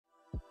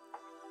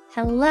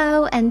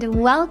Hello and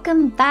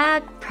welcome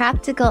back,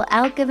 Practical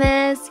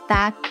Alchemists,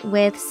 back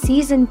with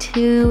Season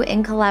 2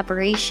 in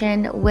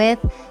collaboration with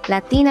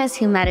Latinas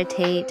Who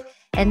Meditate.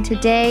 And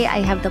today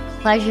I have the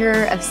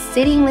pleasure of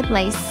sitting with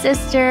my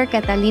sister,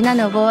 Catalina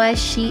Novoa.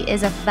 She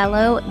is a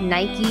fellow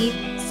Nike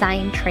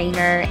sign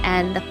trainer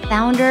and the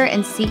founder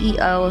and CEO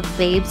of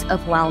Babes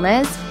of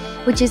Wellness,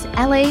 which is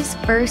LA's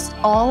first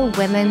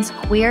all-women's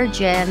queer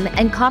gym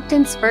and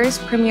Compton's first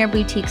premier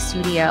boutique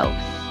studio.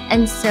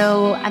 And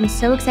so I'm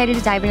so excited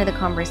to dive into the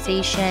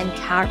conversation.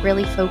 Kat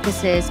really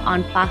focuses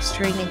on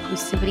fostering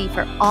inclusivity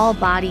for all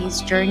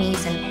bodies,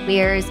 journeys, and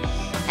queers.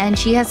 And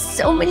she has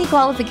so many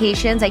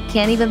qualifications. I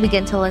can't even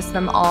begin to list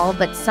them all,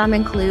 but some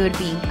include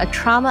being a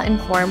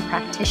trauma-informed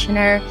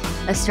practitioner,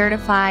 a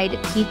certified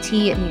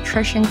PT and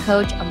nutrition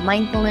coach, a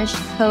mindfulness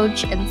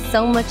coach, and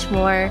so much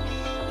more.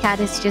 Kat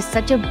is just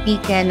such a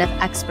beacon of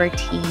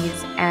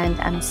expertise, and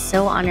I'm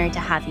so honored to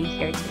have you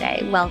here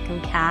today.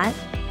 Welcome, Kat.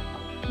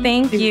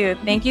 Thank you.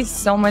 Thank you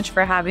so much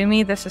for having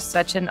me. This is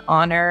such an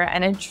honor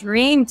and a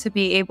dream to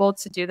be able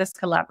to do this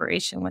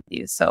collaboration with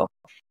you. So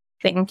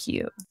thank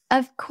you.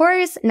 Of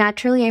course,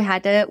 naturally, I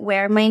had to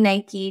wear my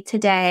Nike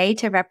today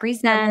to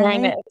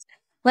represent.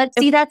 Let's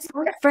see that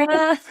for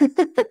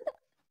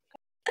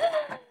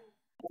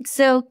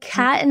So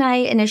Kat and I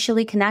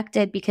initially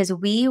connected because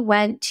we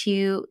went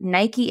to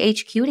Nike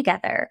HQ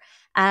together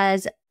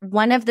as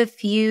one of the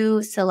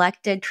few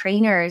selected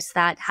trainers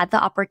that had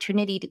the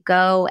opportunity to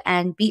go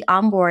and be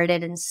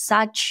onboarded in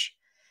such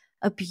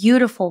a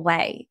beautiful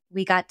way.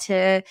 We got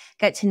to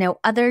get to know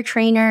other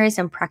trainers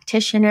and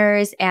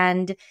practitioners,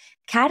 and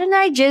Kat and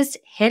I just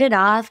hit it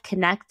off,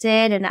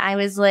 connected, and I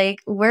was like,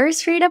 we're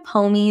straight up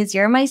homies.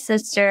 You're my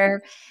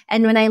sister.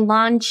 And when I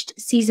launched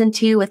Season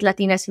 2 with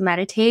Latinas Who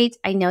Meditate,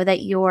 I know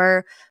that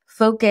your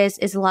focus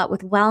is a lot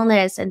with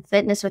wellness and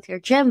fitness with your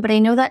gym, but I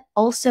know that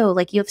also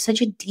like you have such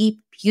a deep,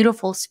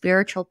 beautiful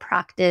spiritual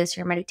practice,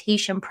 your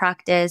meditation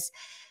practice.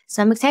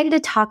 So I'm excited to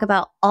talk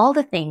about all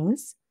the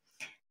things.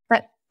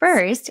 But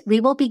first,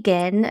 we will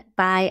begin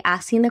by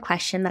asking the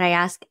question that I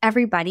ask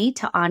everybody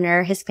to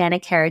honor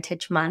Hispanic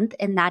Heritage Month,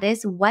 and that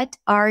is, what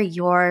are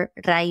your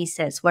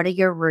raíces? What are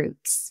your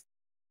roots?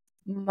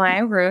 My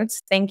roots,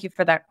 thank you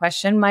for that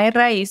question. My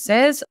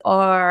raíces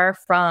are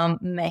from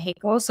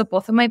Mexico. So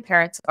both of my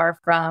parents are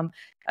from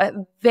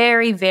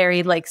very,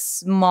 very like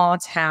small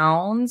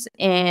towns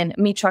in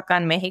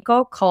Michoacán,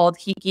 Mexico called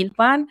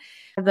Jiquilpan.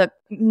 The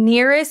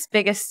nearest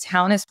biggest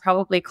town is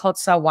probably called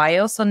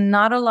Sahuayo. So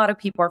not a lot of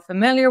people are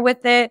familiar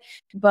with it,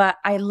 but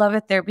I love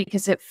it there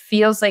because it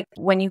feels like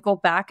when you go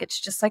back, it's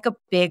just like a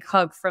big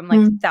hug from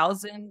like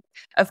thousands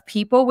of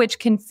people, which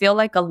can feel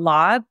like a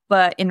lot.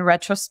 But in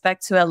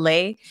retrospect to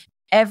LA,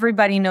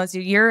 everybody knows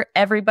you. You're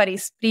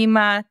everybody's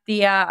prima,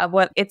 tia.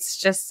 It's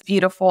just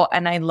beautiful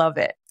and I love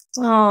it.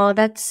 Oh,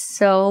 that's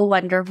so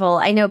wonderful.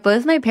 I know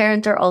both my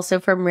parents are also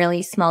from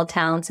really small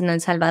towns in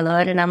El Salvador,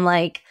 and I'm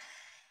like,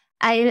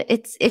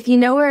 it's if you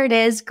know where it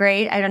is,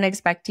 great. I don't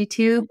expect you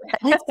to,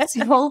 but it's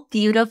so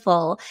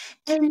beautiful.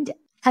 And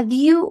have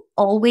you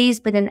always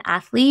been an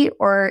athlete,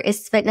 or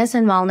is fitness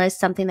and wellness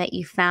something that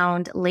you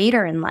found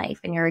later in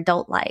life, in your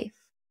adult life?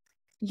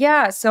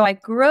 Yeah, so I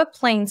grew up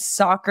playing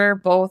soccer,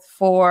 both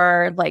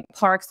for like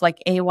parks like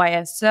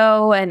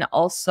AYSO and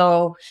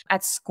also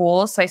at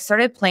school. So I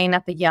started playing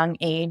at the young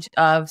age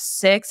of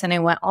 6 and I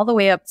went all the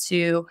way up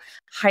to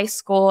high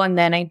school. And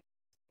then I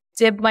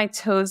dipped my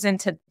toes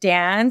into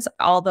dance,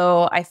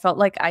 although I felt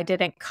like I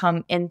didn't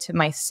come into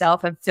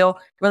myself and feel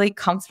really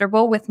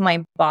comfortable with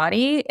my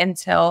body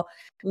until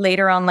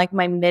later on, like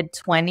my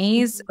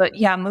mid-20s. But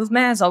yeah,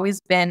 movement has always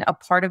been a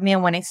part of me.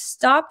 And when I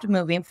stopped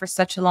moving for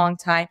such a long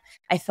time,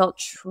 I felt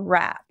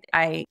trapped.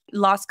 I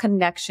lost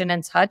connection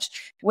and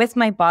touch with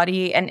my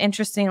body. And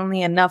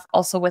interestingly enough,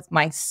 also with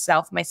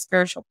myself, my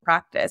spiritual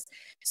practice.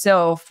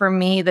 So for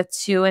me, the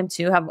two and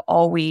two have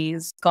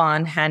always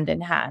gone hand in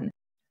hand.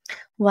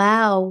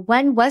 Wow.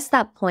 When was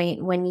that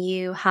point when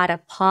you had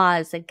a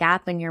pause, a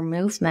gap in your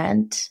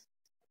movement?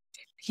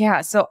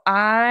 Yeah, so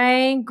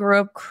I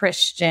grew up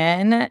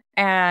Christian,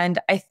 and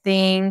I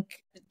think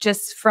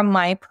just from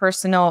my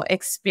personal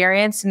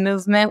experience,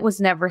 movement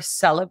was never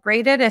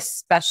celebrated,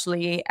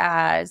 especially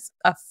as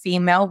a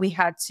female. We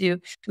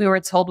were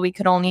told we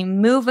could only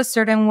move a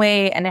certain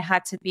way, and it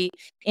had to be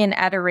in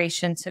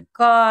adoration to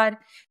God.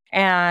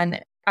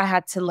 And I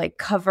had to like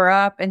cover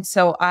up. And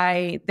so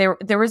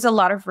there was a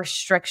lot of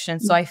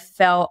restrictions. So I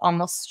felt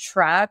almost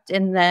trapped,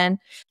 and then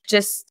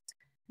just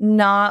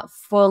not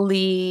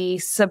fully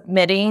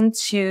submitting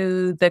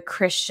to the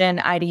Christian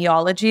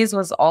ideologies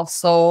was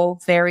also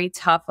very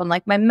tough on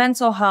like my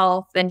mental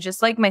health and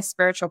just like my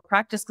spiritual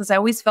practice, because I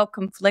always felt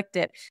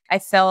conflicted. I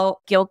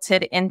felt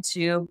guilted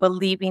into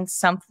believing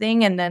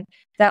something, and then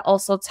that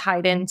also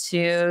tied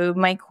into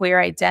my queer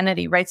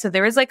identity, right? So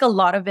there was like a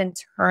lot of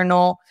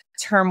internal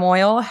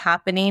turmoil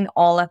happening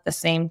all at the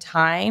same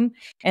time.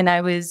 And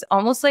I was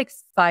almost like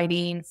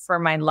fighting for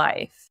my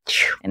life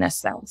in a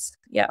sense.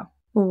 Yeah.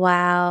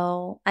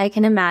 Wow. I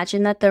can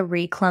imagine that the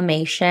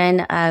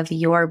reclamation of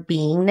your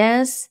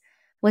beingness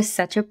was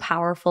such a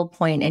powerful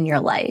point in your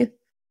life.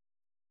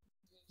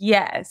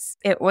 Yes,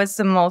 it was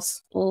the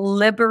most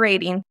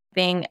liberating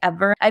thing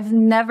ever. I've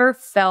never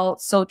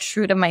felt so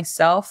true to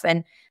myself,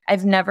 and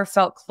I've never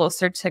felt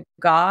closer to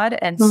God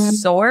and Mm.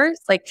 source.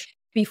 Like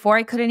before,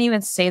 I couldn't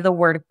even say the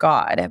word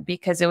God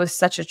because it was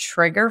such a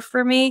trigger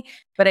for me,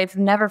 but I've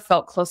never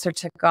felt closer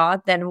to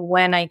God than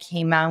when I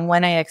came out,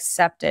 when I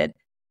accepted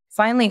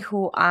finally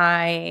who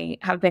I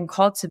have been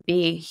called to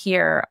be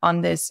here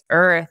on this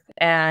earth.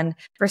 And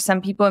for some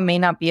people, it may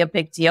not be a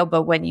big deal,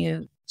 but when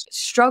you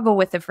struggle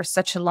with it for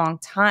such a long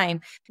time,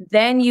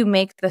 then you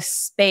make the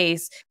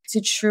space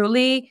to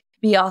truly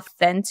be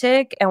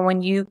authentic. And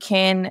when you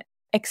can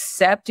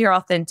accept your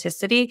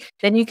authenticity,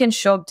 then you can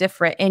show up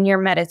different in your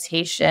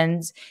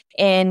meditations,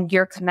 in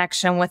your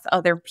connection with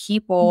other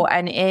people,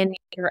 and in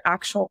your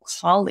actual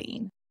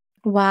calling.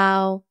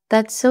 Wow,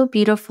 that's so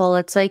beautiful.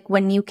 It's like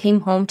when you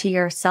came home to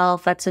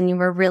yourself, that's when you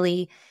were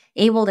really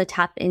able to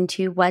tap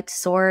into what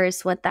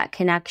source, what that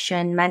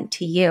connection meant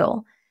to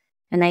you.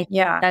 And I think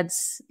Yeah.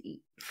 that's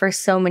for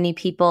so many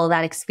people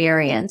that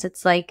experience.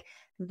 It's like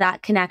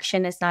that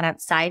connection is not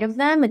outside of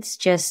them, it's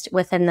just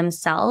within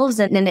themselves.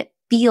 And then it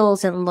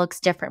feels and looks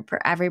different for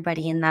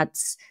everybody. And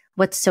that's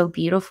what's so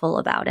beautiful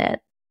about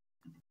it.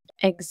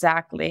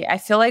 Exactly. I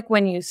feel like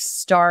when you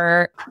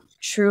start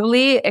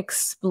truly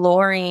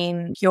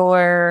exploring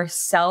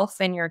yourself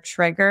and your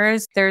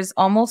triggers, there's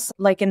almost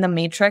like in the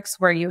Matrix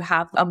where you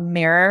have a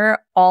mirror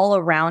all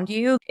around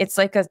you. It's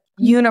like a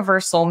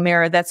universal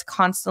mirror that's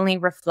constantly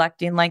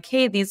reflecting, like,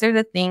 hey, these are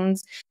the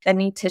things that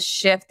need to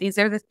shift. These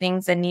are the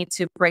things that need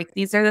to break.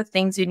 These are the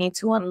things you need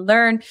to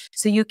unlearn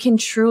so you can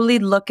truly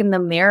look in the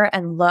mirror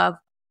and love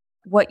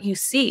what you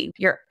see,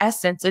 your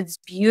essence. It's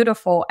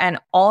beautiful. And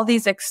all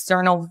these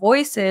external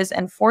voices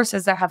and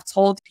forces that have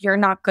told you're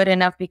not good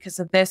enough because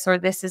of this or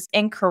this is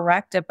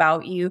incorrect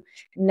about you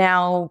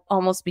now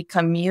almost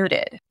become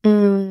muted.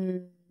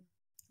 Mm,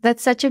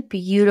 that's such a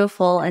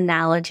beautiful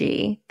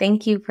analogy.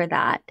 Thank you for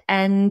that.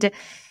 And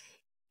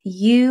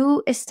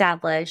you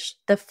established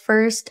the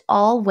first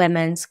all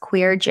women's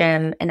queer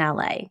gym in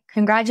LA.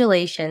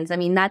 Congratulations. I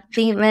mean, that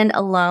statement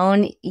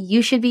alone,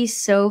 you should be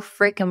so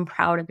freaking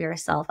proud of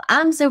yourself.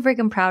 I'm so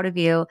freaking proud of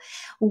you.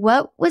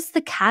 What was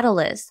the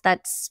catalyst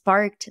that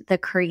sparked the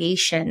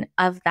creation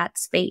of that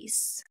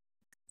space?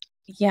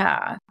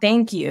 Yeah.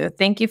 Thank you.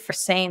 Thank you for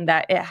saying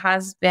that. It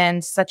has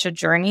been such a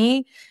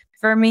journey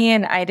for me,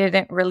 and I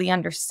didn't really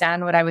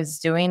understand what I was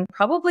doing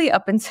probably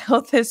up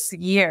until this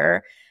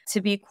year,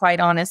 to be quite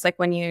honest. Like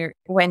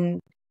when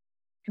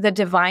the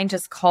divine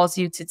just calls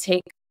you to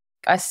take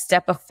a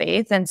step of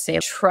faith and say,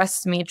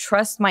 trust me,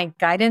 trust my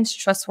guidance,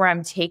 trust where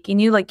I'm taking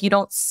you. Like you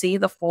don't see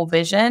the full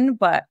vision,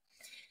 but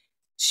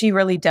she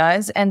really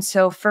does. And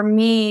so for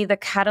me, the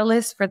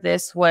catalyst for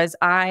this was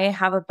I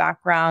have a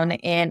background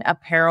in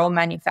apparel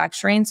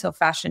manufacturing, so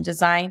fashion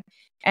design,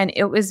 and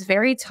it was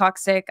very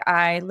toxic.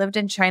 I lived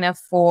in China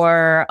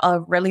for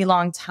a really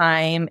long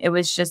time. It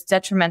was just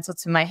detrimental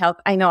to my health.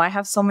 I know I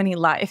have so many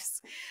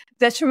lives.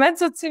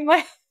 Detrimental to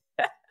my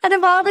Out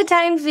of all the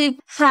times we've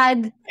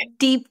had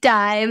deep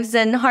dives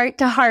and heart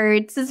to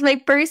hearts, this is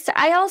my first.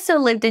 I also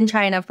lived in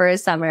China for a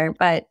summer,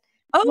 but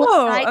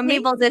Oh, I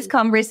table this amazing.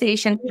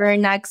 conversation for our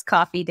next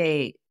coffee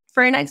date,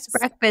 for our next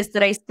breakfast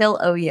that I still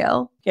owe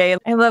you. Okay,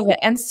 I love it.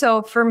 And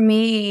so for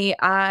me,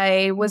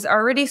 I was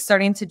already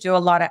starting to do a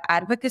lot of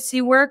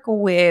advocacy work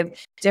with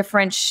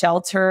different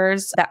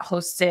shelters that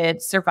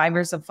hosted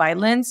survivors of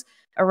violence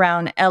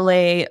around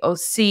LA,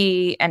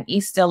 OC, and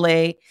East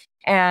LA.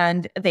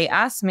 And they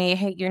asked me,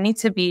 hey, you need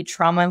to be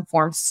trauma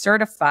informed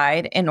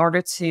certified in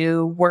order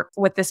to work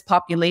with this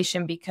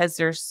population because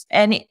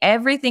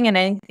everything and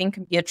anything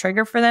can be a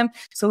trigger for them.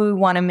 So we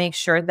want to make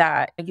sure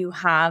that you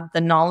have the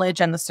knowledge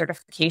and the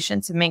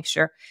certification to make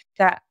sure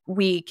that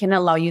we can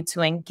allow you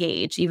to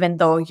engage, even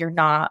though you're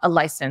not a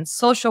licensed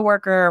social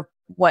worker or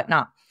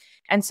whatnot.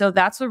 And so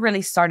that's what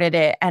really started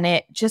it. And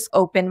it just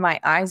opened my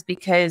eyes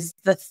because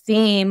the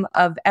theme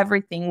of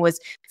everything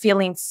was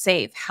feeling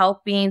safe,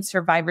 helping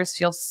survivors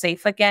feel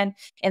safe again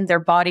in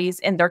their bodies,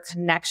 in their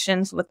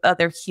connections with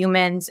other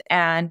humans.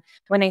 And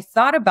when I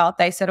thought about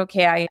that, I said,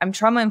 okay, I'm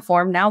trauma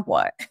informed. Now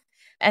what?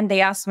 And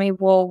they asked me,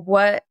 well,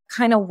 what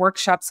kind of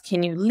workshops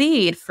can you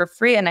lead for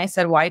free? And I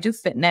said, well, I do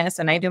fitness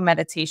and I do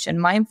meditation,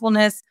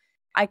 mindfulness.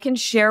 I can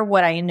share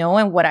what I know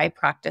and what I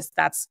practice.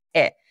 That's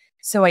it.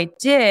 So I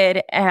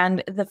did.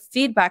 And the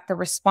feedback, the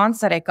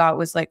response that I got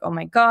was like, oh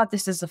my God,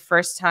 this is the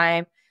first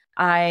time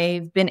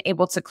I've been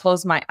able to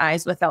close my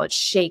eyes without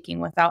shaking,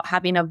 without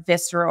having a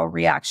visceral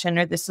reaction.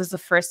 Or this is the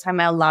first time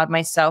I allowed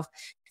myself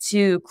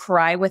to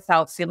cry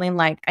without feeling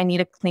like I need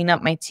to clean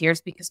up my tears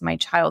because my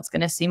child's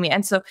going to see me.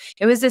 And so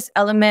it was this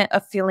element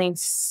of feeling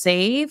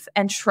safe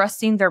and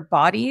trusting their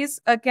bodies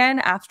again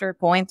after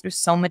going through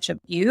so much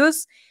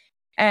abuse.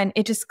 And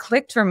it just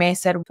clicked for me. I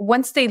said,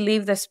 once they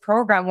leave this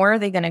program, where are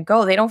they going to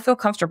go? They don't feel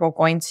comfortable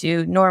going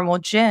to normal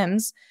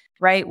gyms,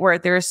 right? Where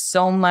there's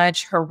so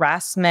much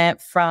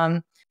harassment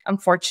from,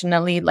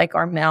 unfortunately, like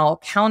our male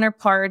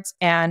counterparts.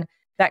 And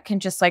that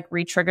can just like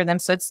re-trigger them.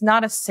 So it's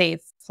not a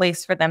safe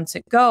place for them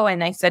to go.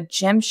 And I said,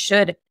 gyms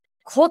should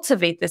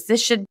cultivate this.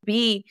 This should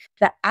be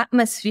the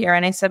atmosphere.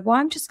 And I said, well,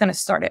 I'm just going to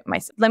start it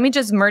myself. Let me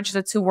just merge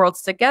the two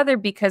worlds together,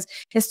 because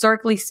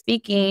historically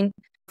speaking,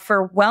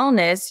 for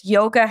wellness,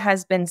 yoga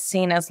has been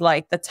seen as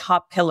like the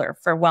top pillar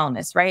for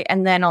wellness, right?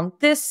 And then on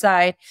this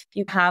side,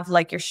 you have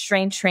like your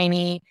strength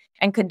training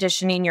and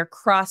conditioning, your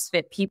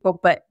CrossFit people,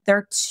 but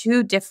they're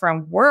two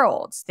different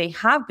worlds. They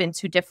have been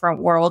two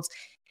different worlds.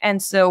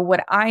 And so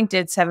what I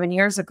did 7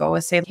 years ago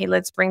was say, hey,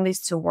 let's bring these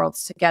two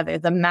worlds together,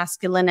 the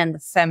masculine and the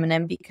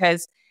feminine,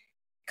 because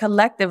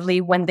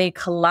collectively, when they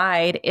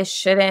collide, it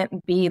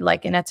shouldn't be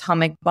like an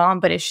atomic bomb,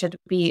 but it should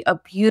be a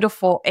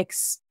beautiful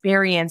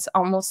experience,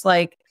 almost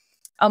like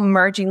a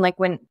merging. Like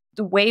when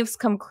the waves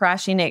come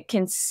crashing, it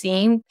can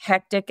seem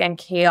hectic and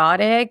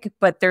chaotic,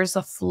 but there's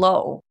a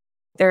flow.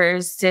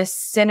 There's this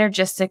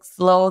synergistic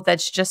flow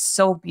that's just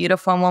so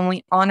beautiful. And when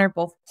we honor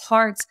both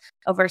parts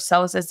of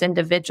ourselves as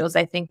individuals,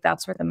 I think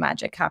that's where the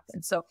magic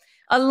happens. So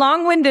a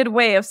long-winded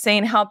way of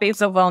saying how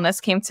Babes of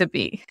Wellness came to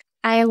be.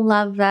 I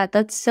love that.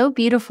 That's so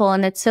beautiful.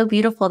 And it's so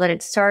beautiful that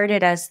it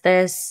started as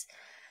this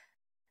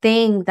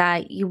thing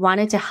that you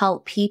wanted to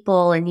help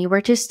people and you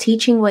were just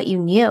teaching what you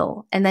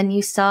knew. And then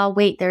you saw,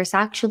 wait, there's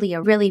actually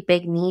a really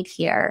big need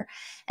here.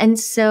 And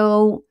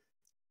so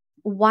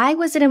why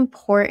was it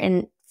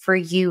important for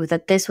you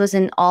that this was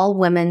an all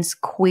women's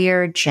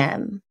queer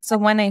gym? So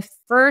when I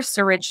first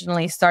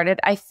originally started,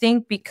 I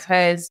think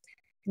because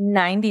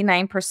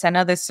 99%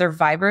 of the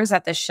survivors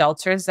at the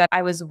shelters that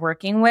I was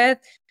working with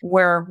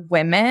were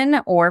women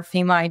or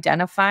female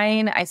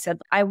identifying. I said,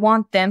 I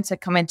want them to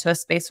come into a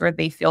space where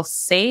they feel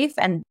safe.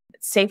 And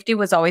safety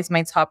was always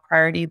my top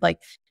priority.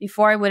 Like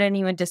before I wouldn't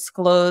even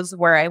disclose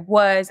where I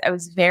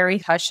was very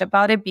hush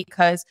about it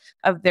because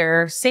of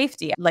their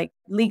safety. Like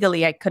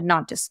legally, I could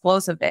not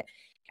disclose of it.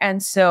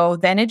 And so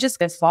then it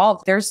just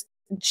evolved. There's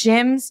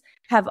gyms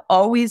have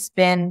always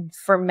been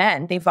for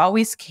men. They've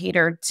always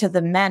catered to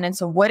the men. And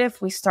so what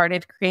if we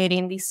started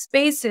creating these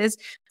spaces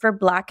for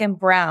Black and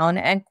brown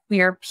and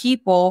queer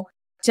people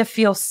to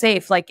feel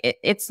safe? Like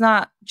it's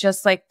not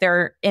just like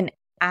they're an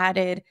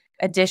added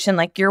addition,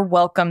 like you're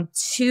welcome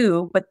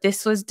too, but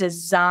this was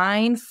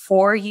designed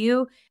for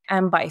you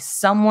and by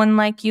someone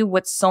like you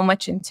with so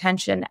much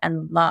intention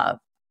and love.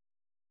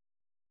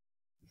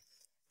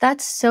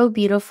 That's so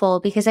beautiful,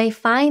 because I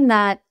find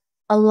that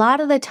a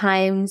lot of the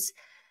times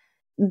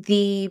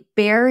the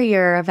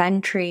barrier of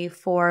entry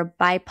for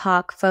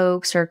BIPOC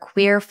folks or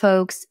queer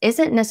folks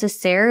isn't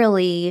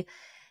necessarily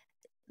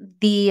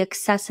the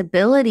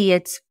accessibility.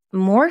 It's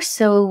more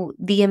so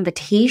the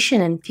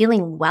invitation and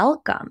feeling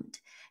welcomed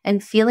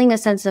and feeling a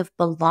sense of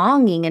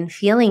belonging and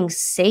feeling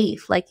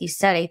safe. Like you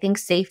said, I think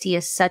safety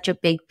is such a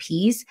big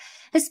piece,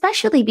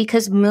 especially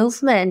because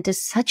movement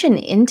is such an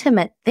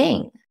intimate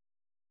thing.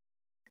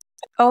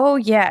 Oh,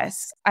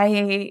 yes.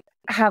 I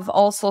have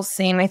also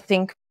seen, I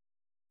think,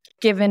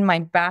 given my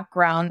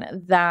background,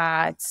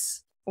 that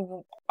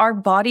our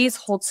bodies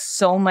hold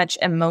so much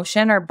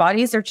emotion. Our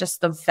bodies are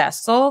just the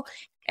vessel.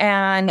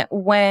 And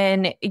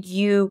when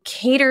you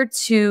cater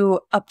to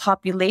a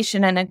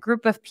population and a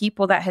group of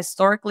people that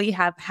historically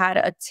have had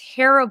a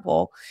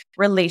terrible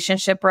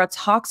relationship or a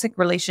toxic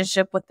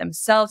relationship with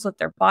themselves, with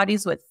their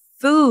bodies, with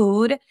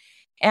food,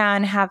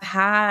 and have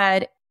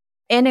had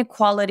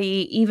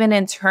inequality, even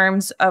in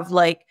terms of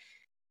like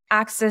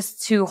access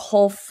to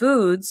whole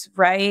foods,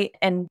 right?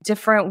 And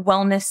different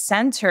wellness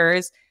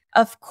centers,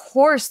 of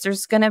course,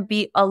 there's going to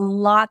be a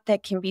lot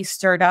that can be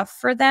stirred up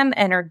for them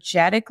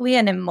energetically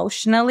and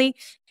emotionally.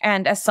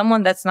 And as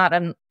someone that's not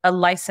a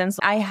license,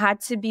 I had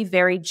to be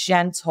very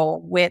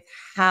gentle with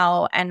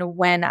how and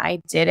when I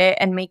did it,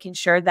 and making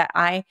sure that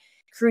I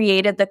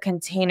created the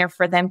container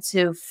for them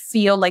to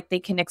feel like they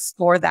can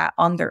explore that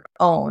on their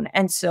own.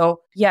 And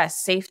so,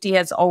 yes, safety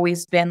has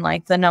always been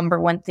like the number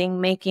one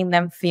thing, making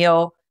them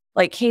feel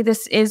like, hey,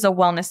 this is a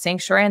wellness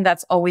sanctuary. And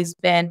that's always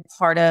been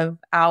part of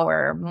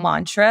our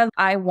mantra.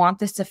 I want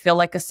this to feel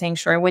like a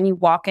sanctuary. When you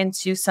walk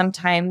into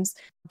sometimes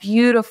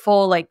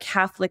beautiful, like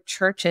Catholic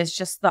churches,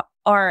 just the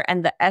art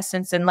and the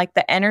essence and like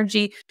the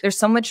energy, there's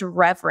so much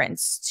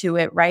reverence to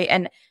it, right?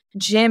 And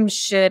gyms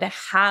should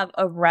have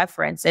a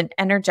reverence, an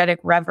energetic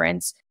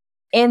reverence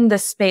in the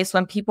space.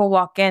 When people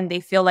walk in, they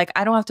feel like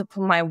I don't have to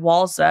put my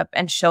walls up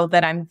and show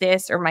that I'm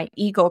this, or my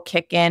ego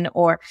kick in,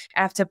 or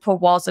I have to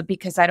put walls up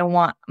because I don't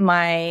want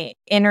my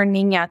inner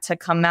niña to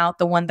come out,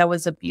 the one that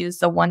was abused,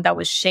 the one that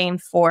was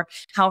shamed for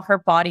how her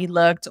body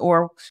looked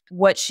or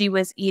what she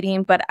was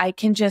eating. But I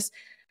can just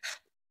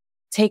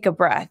take a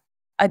breath,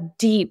 a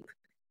deep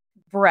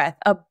breath,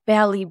 a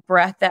belly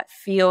breath that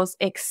feels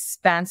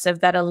expansive,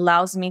 that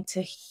allows me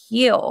to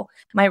heal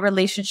my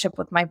relationship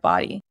with my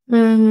body.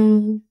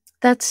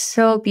 That's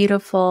so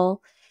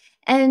beautiful.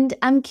 And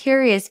I'm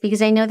curious,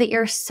 because I know that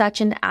you're such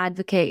an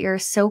advocate. You're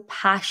so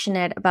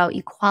passionate about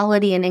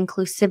equality and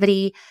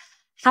inclusivity.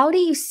 How do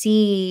you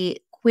see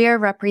queer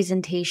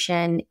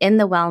representation in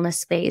the wellness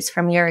space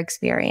from your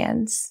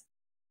experience?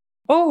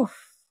 Oh,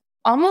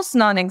 almost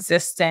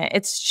non-existent.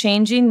 It's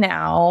changing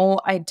now.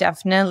 I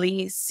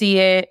definitely see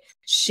it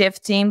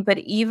shifting. But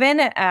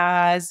even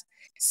as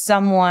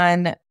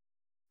someone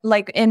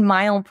like in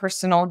my own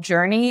personal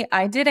journey,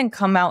 I didn't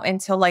come out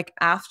until like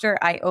after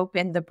I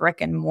opened the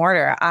brick and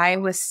mortar. I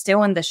was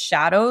still in the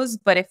shadows,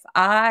 but if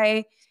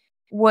I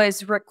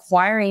was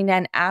requiring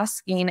and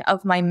asking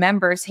of my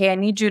members, hey, I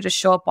need you to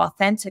show up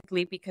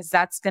authentically because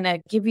that's going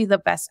to give you the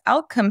best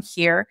outcome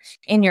here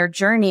in your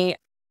journey.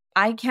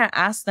 I can't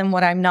ask them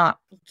what I'm not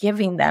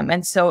giving them.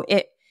 And so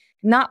it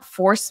not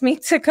forced me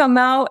to come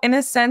out in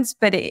a sense,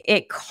 but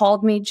it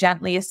called me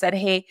gently. It said,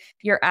 hey,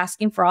 you're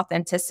asking for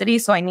authenticity,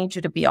 so I need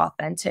you to be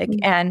authentic. Mm.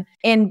 And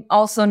in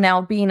also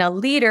now being a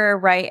leader,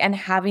 right, and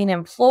having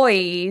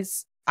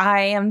employees,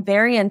 I am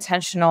very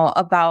intentional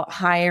about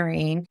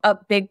hiring. A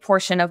big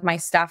portion of my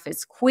staff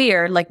is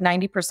queer, like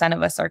 90%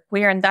 of us are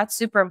queer. And that's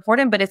super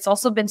important, but it's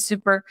also been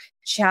super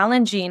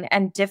challenging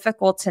and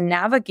difficult to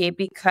navigate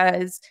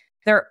because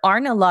there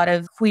aren't a lot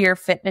of queer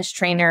fitness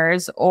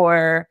trainers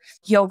or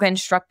yoga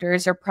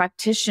instructors or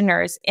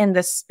practitioners in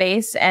the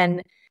space.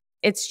 And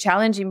it's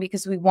challenging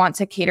because we want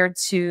to cater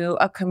to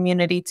a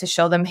community to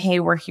show them,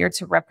 hey, we're here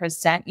to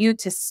represent you,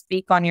 to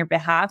speak on your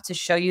behalf, to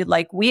show you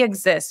like we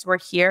exist, we're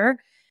here.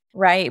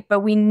 Right.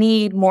 But we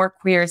need more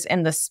queers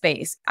in the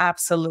space.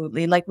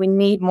 Absolutely. Like we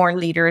need more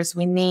leaders.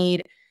 We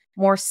need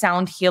more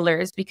sound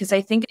healers because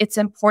I think it's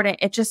important.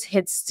 It just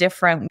hits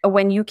different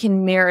when you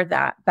can mirror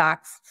that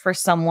back for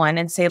someone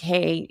and say,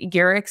 hey,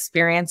 your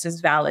experience is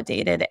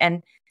validated.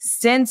 And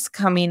since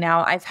coming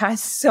out, I've had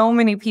so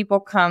many people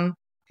come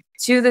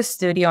to the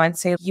studio and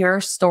say,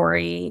 your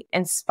story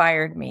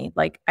inspired me.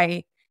 Like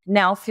I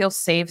now feel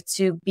safe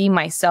to be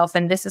myself.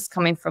 And this is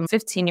coming from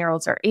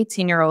 15-year-olds or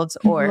 18-year-olds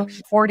or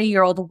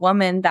 40-year-old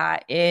woman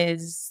that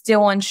is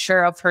still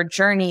unsure of her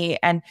journey,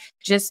 and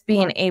just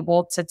being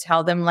able to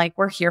tell them like,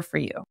 we're here for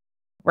you.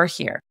 We're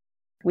here.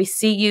 We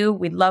see you.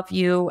 We love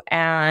you.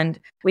 And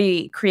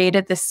we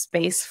created this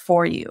space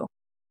for you.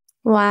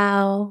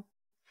 Wow.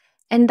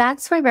 And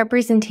that's why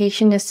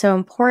representation is so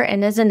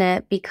important, isn't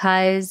it?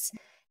 Because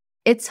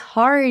it's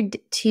hard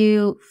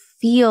to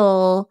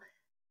feel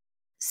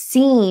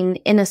seen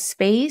in a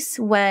space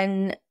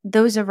when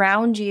those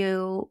around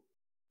you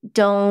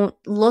don't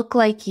look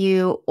like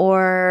you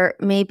or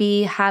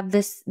maybe have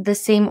the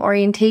same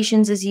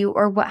orientations as you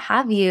or what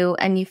have you,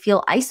 and you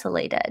feel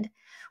isolated.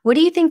 What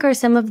do you think are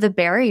some of the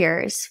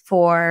barriers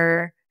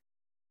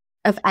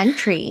of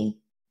entry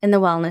in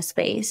the wellness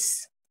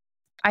space?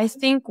 I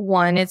think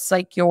one, it's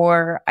like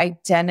your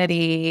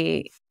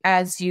identity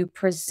as you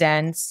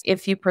present.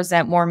 If you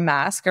present more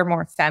masc or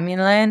more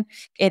feminine,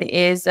 it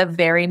is a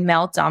very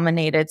male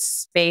dominated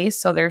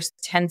space. So there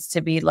tends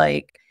to be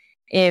like,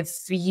 if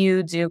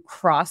you do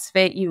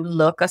CrossFit, you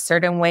look a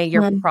certain way,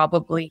 you're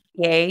probably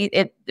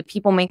gay.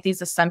 People make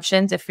these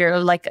assumptions. If you're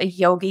like a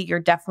yogi, you're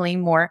definitely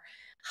more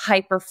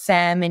hyper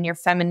femme in your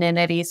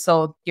femininity.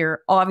 So you're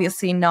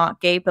obviously not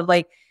gay, but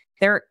like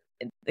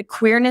the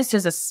queerness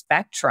is a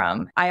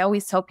spectrum. I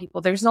always tell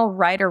people there's no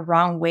right or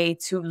wrong way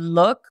to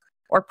look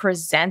or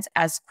present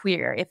as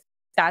queer. If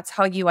that's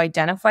how you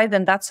identify,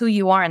 then that's who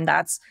you are and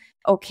that's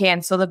okay.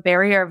 And so the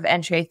barrier of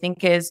entry, I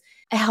think, is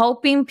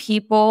helping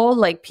people,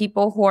 like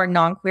people who are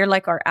non-queer,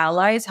 like our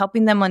allies,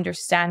 helping them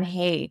understand,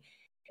 hey,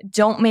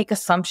 don't make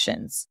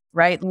assumptions,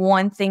 right?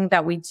 One thing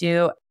that we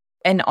do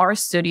in our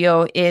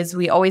studio is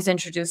we always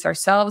introduce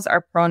ourselves,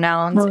 our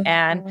pronouns,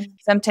 and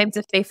sometimes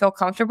if they feel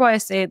comfortable, I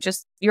say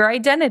just your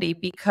identity,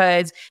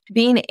 because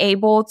being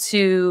able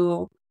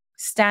to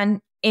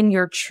stand in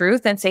your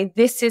truth and say,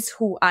 this is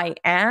who I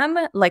am,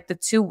 like the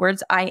two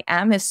words I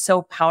am is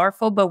so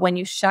powerful. But when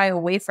you shy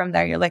away from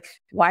that, you're like,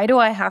 why do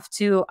I have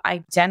to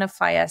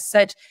identify as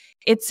such?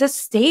 It's a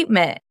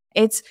statement.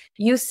 It's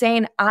you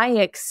saying, I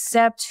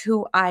accept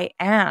who I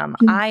am.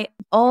 I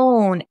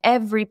own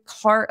every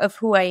part of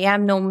who I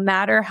am, no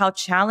matter how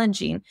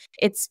challenging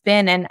it's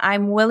been. And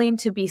I'm willing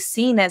to be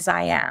seen as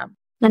I am,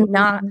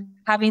 not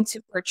having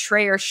to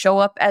portray or show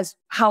up as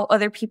how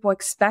other people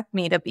expect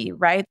me to be,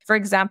 right? For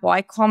example,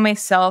 I call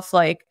myself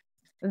like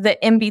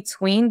the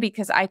in-between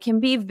because I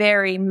can be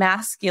very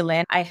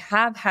masculine. I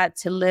have had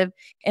to live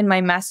in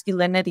my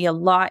masculinity a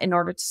lot in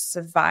order to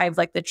survive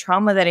like the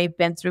trauma that I've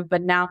been through.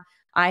 But now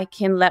I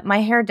can let my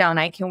hair down.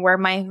 I can wear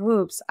my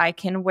hoops. I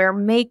can wear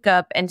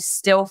makeup and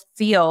still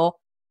feel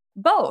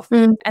both.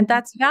 And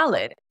that's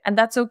valid. And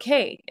that's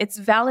okay. It's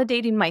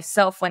validating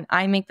myself when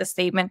I make the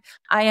statement,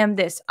 I am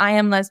this, I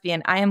am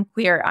lesbian, I am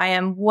queer, I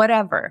am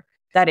whatever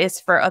that is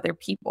for other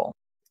people.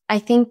 I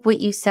think what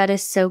you said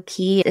is so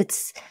key.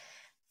 It's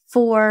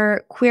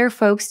for queer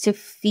folks to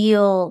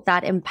feel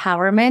that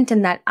empowerment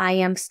and that I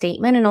am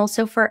statement, and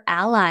also for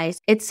allies.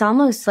 It's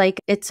almost like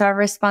it's our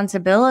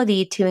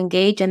responsibility to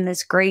engage in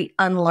this great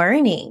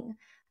unlearning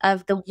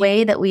of the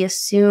way that we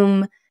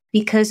assume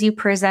because you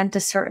present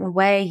a certain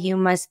way, you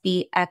must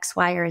be X,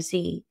 Y, or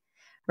Z,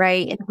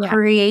 right? And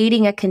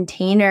creating a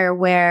container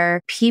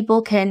where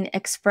people can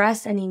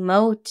express and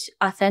emote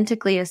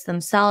authentically as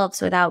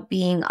themselves without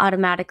being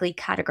automatically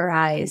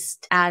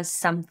categorized as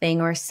something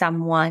or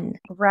someone.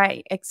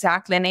 Right,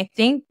 exactly. And I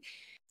think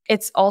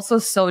it's also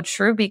so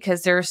true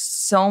because there's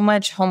so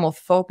much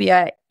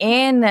homophobia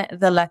in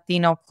the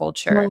Latino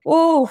culture.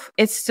 Oh,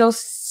 it's still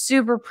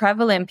super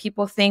prevalent.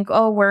 People think,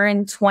 oh, we're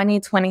in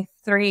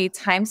 2023,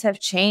 times have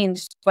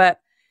changed, but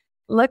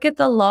look at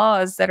the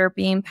laws that are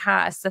being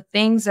passed, the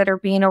things that are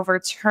being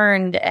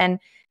overturned, and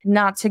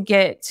not to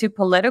get too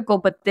political,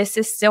 but this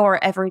is still our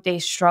everyday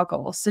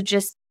struggle. So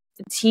just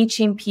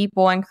teaching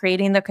people and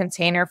creating the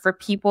container for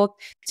people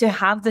to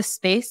have the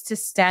space to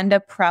stand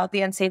up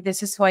proudly and say,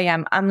 this is who I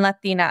am. I'm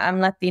Latina,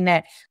 I'm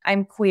Latina,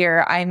 I'm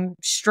queer, I'm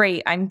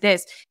straight, I'm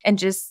this, and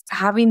just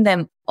having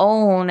them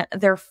own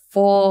their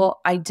full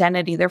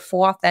identity, their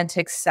full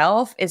authentic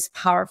self is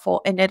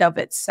powerful in and of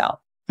itself.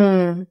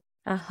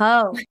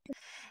 Uh-huh.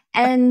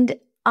 And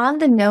on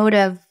the note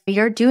of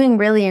you're doing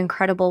really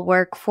incredible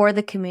work for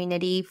the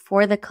community,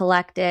 for the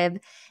collective,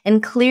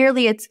 and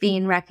clearly it's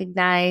being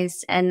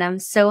recognized. And I'm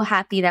so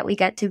happy that we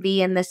get to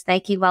be in this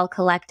Nike Well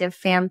Collective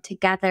fam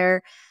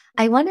together.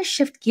 I want to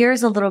shift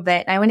gears a little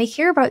bit. I want to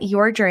hear about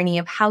your journey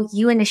of how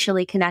you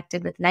initially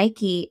connected with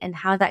Nike and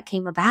how that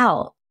came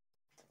about.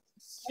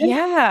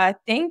 Yeah,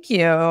 thank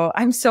you.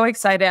 I'm so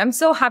excited. I'm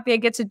so happy I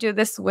get to do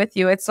this with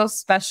you. It's so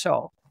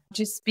special.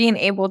 Just being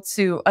able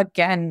to,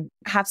 again,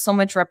 have so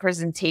much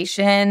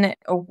representation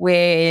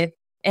with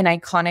an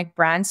iconic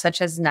brand such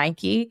as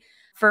Nike.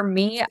 For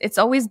me, it's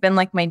always been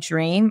like my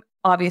dream,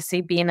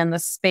 obviously being in the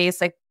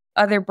space. Like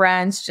other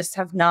brands just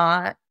have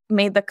not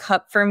made the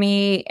cut for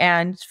me.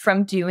 And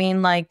from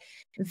doing like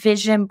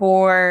vision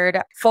board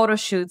photo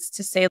shoots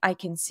to say, I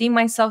can see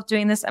myself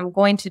doing this, I'm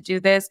going to do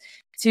this,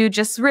 to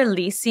just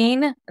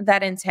releasing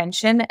that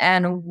intention.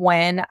 And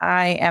when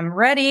I am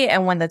ready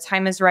and when the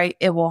time is right,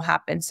 it will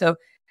happen. So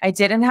I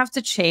didn't have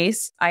to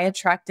chase. I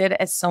attracted,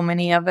 as so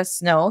many of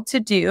us know, to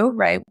do,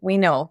 right? We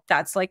know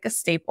that's like a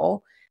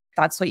staple.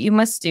 That's what you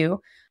must do.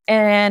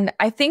 And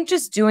I think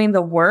just doing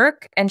the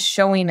work and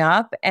showing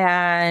up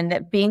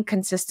and being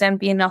consistent,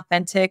 being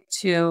authentic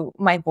to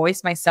my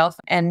voice, myself,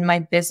 and my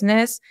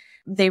business,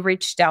 they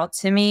reached out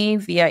to me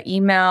via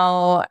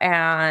email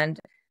and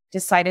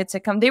decided to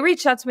come. They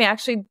reached out to me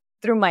actually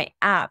through my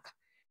app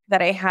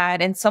that I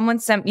had, and someone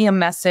sent me a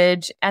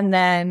message, and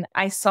then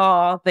I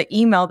saw the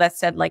email that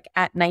said like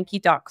at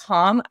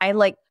Nike.com.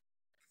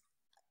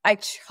 I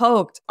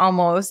choked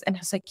almost, and I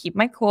was like, keep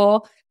my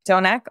cool.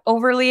 Don't act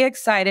overly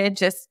excited.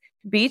 Just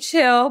be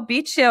chill,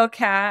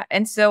 Kat.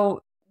 And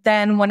so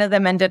then one of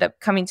them ended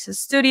up coming to the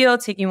studio,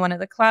 taking one of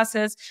the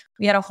classes.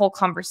 We had a whole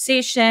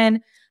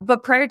conversation.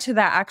 But prior to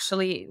that,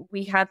 actually,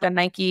 we had the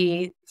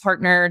Nike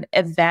partnered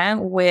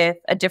event with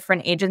a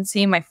different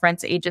agency, my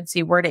friend's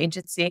agency, Word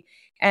Agency.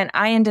 And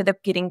I ended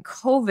up getting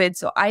COVID.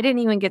 So I didn't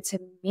even get to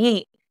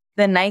meet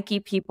the Nike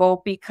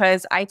people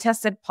because I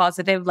tested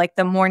positive like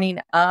the morning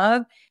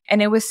of.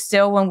 And it was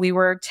still when we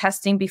were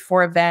testing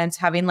before events,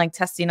 having like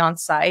testing on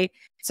site.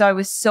 So I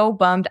was so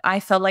bummed. I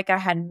felt like I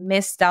had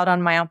missed out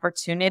on my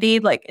opportunity.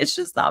 Like, it's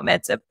just not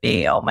meant to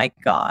be. Oh my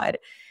God.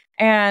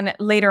 And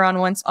later on,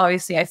 once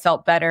obviously I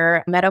felt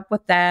better, met up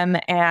with them,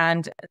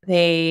 and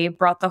they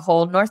brought the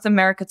whole North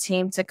America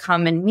team to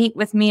come and meet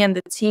with me, and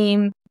the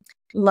team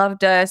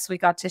loved us. We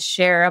got to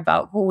share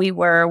about who we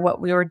were,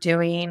 what we were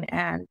doing,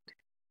 and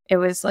it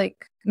was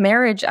like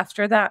marriage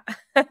after that.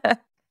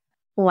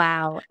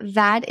 Wow.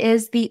 That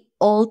is the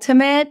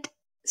ultimate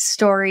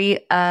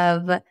story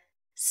of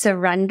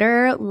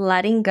surrender,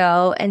 letting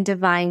go, and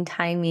divine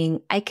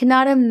timing. I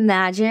cannot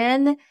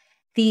imagine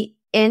the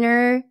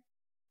inner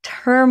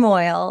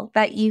turmoil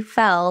that you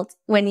felt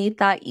when you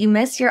thought you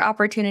missed your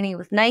opportunity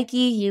with Nike,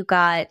 you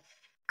got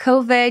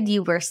COVID,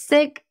 you were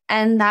sick,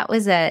 and that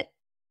was it.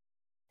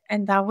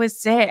 And that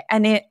was it.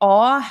 And it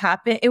all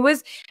happened.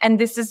 And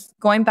this is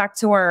going back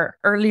to our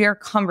earlier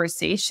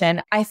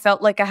conversation. I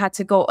felt like I had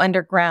to go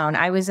underground.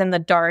 I was in the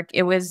dark.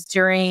 It was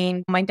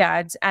during my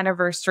dad's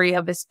anniversary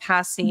of his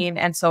passing.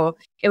 And so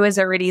it was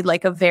already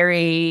like a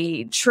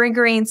very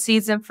triggering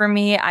season for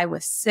me. I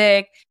was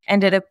sick,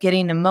 ended up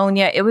getting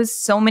pneumonia. It was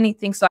so many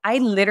things. So I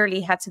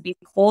literally had to be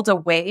pulled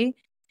away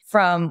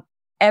from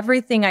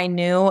everything I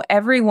knew,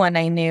 everyone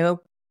I knew,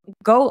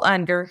 go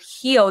under,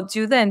 heal,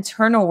 do the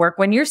internal work.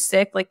 When you're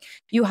sick, like,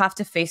 you have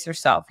to face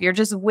yourself. You're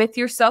just with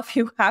yourself.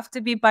 You have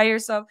to be by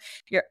yourself.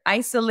 You're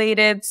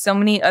isolated. So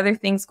many other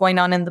things going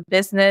on in the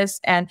business.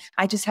 And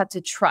I just had to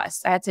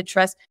trust. I had to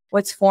trust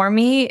what's for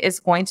me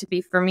is going to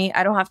be for me.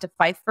 I don't have to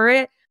fight for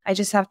it. I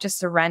just have to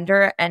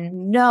surrender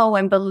and know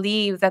and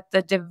believe that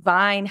the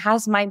divine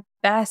has my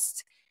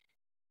best,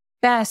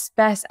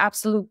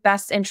 absolute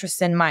best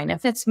interest in mind.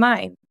 If it's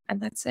mine, and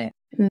that's it.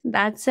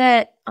 That's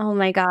it. Oh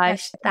my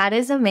gosh. That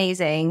is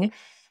amazing.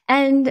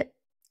 And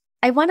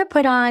I want to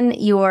put on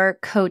your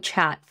coach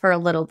hat for a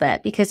little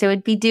bit because it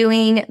would be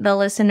doing the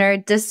listener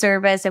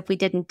disservice if we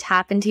didn't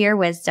tap into your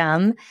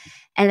wisdom.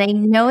 And I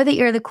know that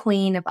you're the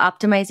queen of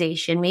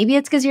optimization. Maybe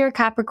it's because you're a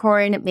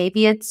Capricorn.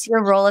 Maybe it's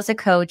your role as a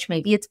coach.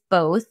 Maybe it's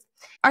both.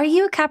 Are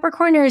you a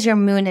Capricorn or is your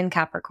moon in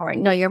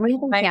Capricorn? No, your moon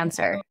is in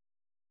Cancer.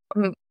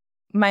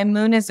 My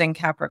moon is in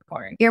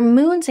Capricorn. Your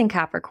moon's in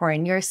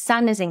Capricorn. Your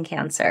sun is in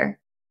Cancer.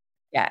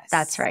 Yes.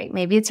 That's right.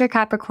 Maybe it's your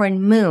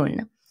Capricorn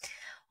moon.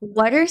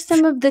 What are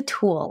some of the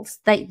tools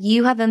that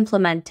you have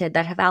implemented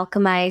that have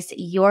alchemized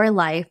your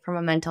life from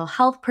a mental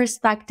health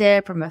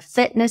perspective, from a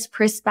fitness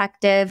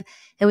perspective?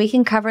 And we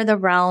can cover the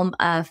realm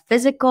of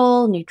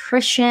physical,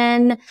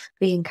 nutrition.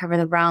 We can cover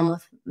the realm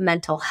of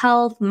mental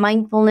health,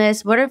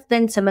 mindfulness. What have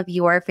been some of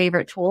your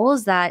favorite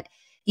tools that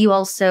you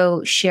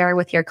also share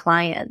with your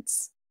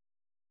clients?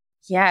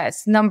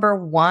 Yes, number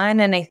one,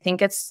 and I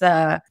think it's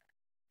the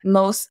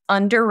most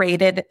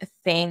underrated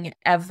thing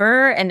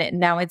ever. And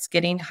now it's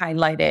getting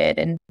highlighted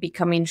and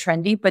becoming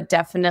trendy, but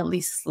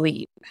definitely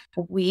sleep.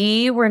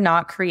 We were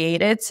not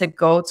created to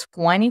go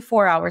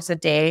 24 hours a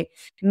day,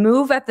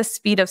 move at the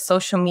speed of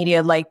social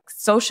media. Like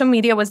social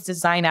media was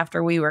designed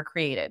after we were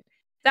created,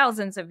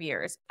 thousands of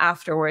years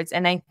afterwards.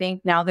 And I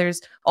think now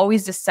there's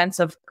always this sense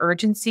of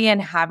urgency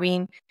and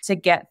having to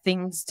get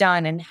things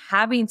done and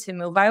having to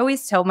move. I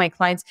always tell my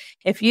clients,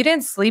 if you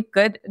didn't sleep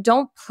good,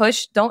 don't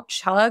push, don't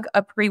chug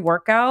a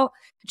pre-workout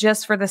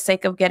just for the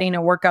sake of getting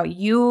a workout.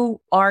 You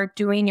are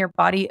doing your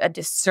body a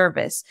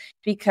disservice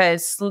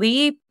because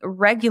sleep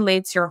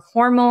regulates your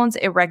hormones,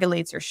 it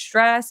regulates your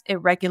stress,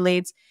 it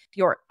regulates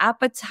your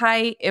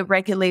appetite, it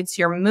regulates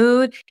your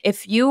mood.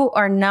 If you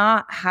are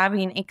not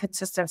having a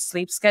consistent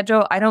sleep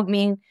schedule, I don't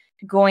mean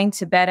going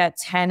to bed at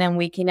 10 and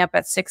waking up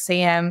at 6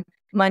 a.m.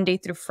 Monday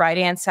through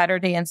Friday, and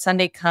Saturday and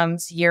Sunday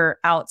comes, you're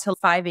out till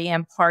 5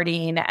 a.m.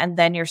 partying and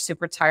then you're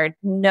super tired.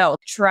 No,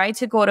 try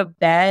to go to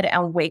bed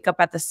and wake up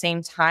at the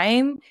same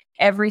time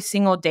every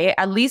single day,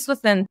 at least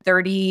within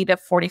 30 to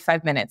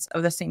 45 minutes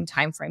of the same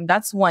time frame.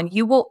 That's one.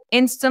 You will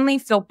instantly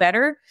feel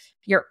better.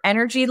 Your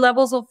energy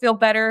levels will feel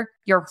better.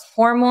 Your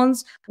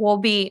hormones will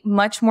be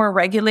much more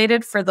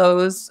regulated for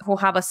those who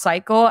have a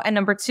cycle. And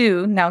number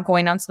two, now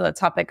going on to the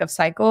topic of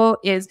cycle,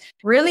 is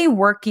really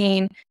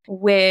working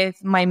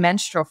with my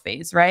menstrual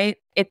phase, right?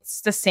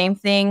 It's the same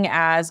thing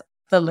as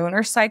the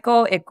lunar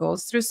cycle. It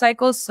goes through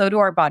cycles. So do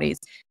our bodies.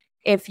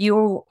 If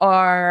you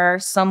are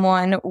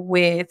someone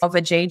with of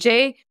a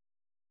JJ,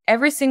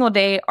 every single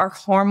day, our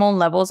hormone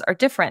levels are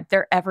different.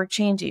 They're ever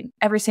changing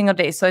every single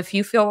day. So if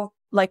you feel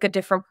like a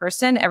different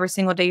person every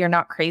single day, you're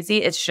not crazy.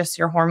 It's just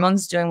your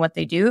hormones doing what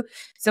they do.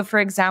 So for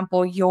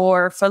example,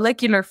 your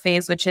follicular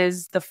phase, which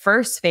is the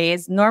first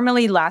phase,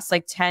 normally lasts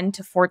like 10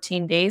 to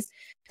 14 days.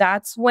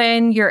 That's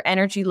when your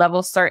energy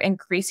levels start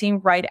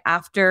increasing right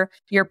after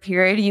your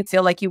period. You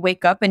feel like you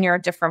wake up and you're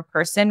a different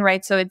person,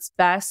 right? So it's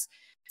best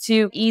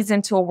to ease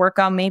into a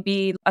workout,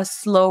 maybe a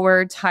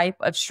slower type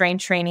of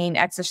strength training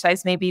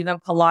exercise, maybe even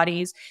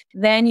Pilates.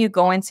 Then you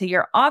go into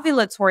your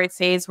ovulatory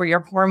phase where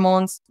your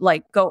hormones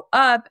like go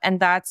up.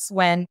 And that's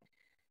when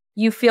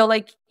you feel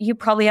like you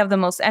probably have the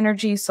most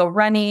energy. So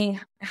running,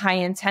 high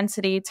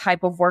intensity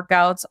type of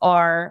workouts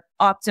are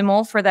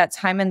optimal for that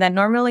time. And that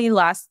normally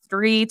lasts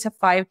 3 to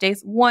 5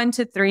 days, 1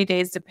 to 3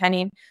 days,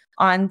 depending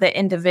on the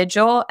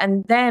individual.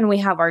 And then we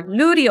have our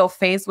luteal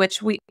phase,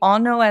 which we all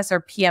know as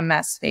our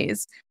PMS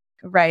phase,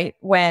 right?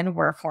 When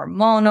we're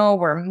hormonal,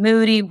 we're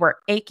moody, we're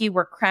achy,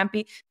 we're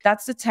crampy.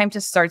 That's the time to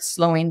start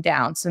slowing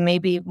down. So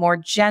maybe more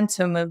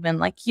gentle movement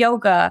like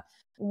yoga,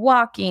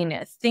 walking,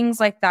 things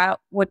like that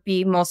would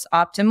be most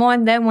optimal.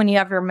 And then when you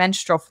have your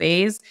menstrual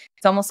phase,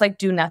 it's almost like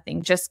do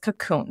nothing, just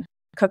cocoon.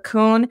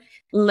 Cocoon,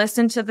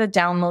 listen to the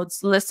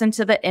downloads, listen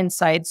to the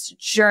insights,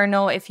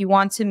 journal if you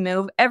want to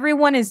move.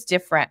 Everyone is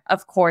different,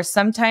 of course.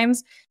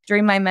 Sometimes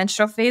during my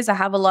menstrual phase, I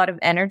have a lot of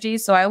energy.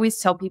 So I always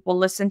tell people,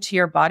 listen to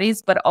your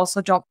bodies, but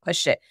also don't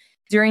push it.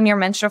 During your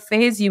menstrual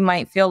phase, you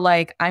might feel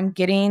like I'm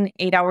getting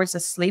 8 hours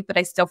of sleep, but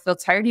I still feel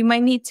tired. You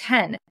might need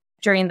 10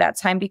 during that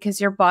time because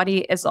your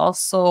body is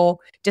also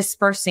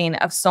dispersing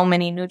of so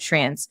many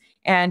nutrients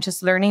and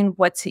just learning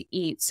what to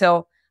eat.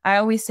 So I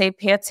always say,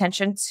 pay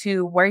attention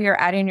to where you're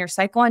at in your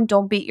cycle and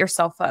don't beat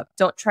yourself up.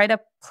 Don't try to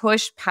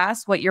push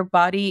past what your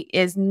body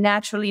is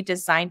naturally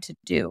designed to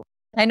do.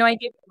 I know I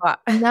gave a lot.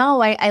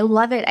 No, I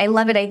love it. I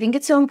love it. I think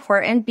it's so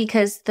important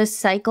because the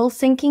cycle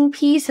syncing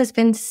piece has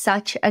been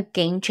such a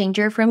game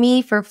changer for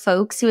me, for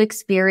folks who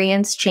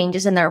experience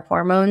changes in their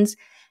hormones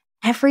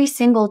every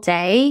single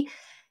day.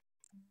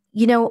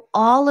 You know,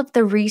 all of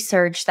the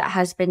research that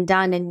has been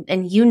done,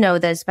 and you know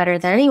this better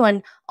than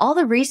anyone, all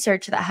the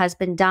research that has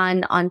been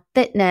done on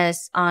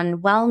fitness, on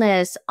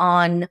wellness,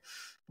 on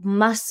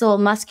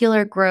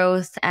muscular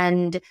growth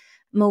and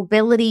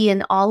mobility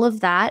and all of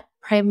that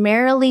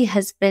primarily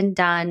has been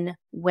done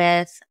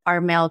with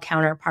our male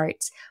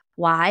counterparts.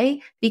 Why?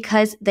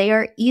 Because they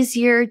are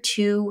easier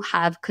to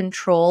have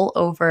control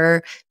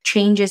over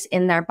changes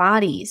in their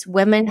bodies.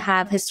 Women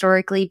have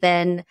historically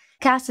been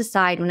cast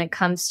aside when it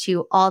comes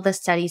to all the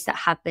studies that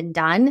have been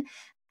done.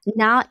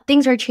 Now,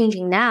 things are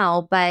changing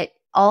now, but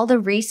all the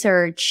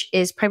research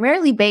is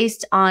primarily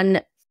based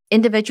on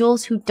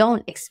individuals who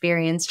don't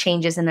experience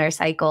changes in their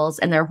cycles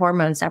and their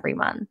hormones every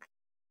month.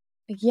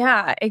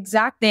 Yeah,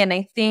 exactly. And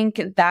I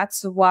think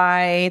that's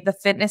why the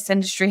fitness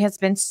industry has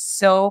been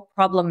so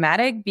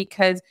problematic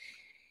because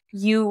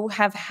you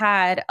have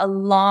had a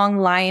long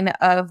line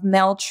of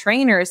male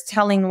trainers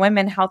telling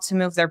women how to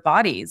move their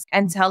bodies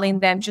and telling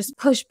them just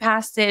push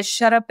past it,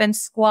 shut up and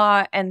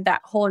squat. And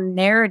that whole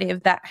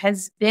narrative that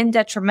has been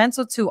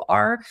detrimental to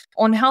our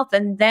own health.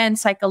 And then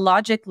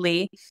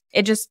psychologically,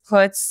 it just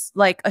puts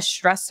like a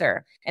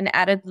stressor, an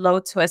added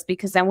load to us,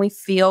 because then we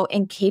feel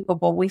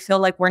incapable. We feel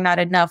like we're not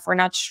enough. We're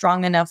not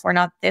strong enough. We're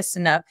not this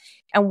enough.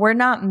 And we're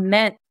not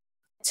meant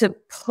to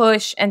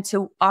push and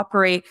to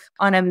operate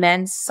on a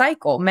men's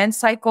cycle. Men's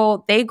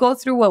cycle, they go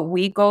through what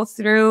we go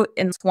through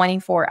in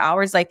 24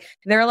 hours. Like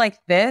they're like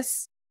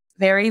this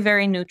very,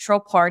 very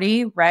neutral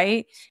party,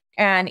 right?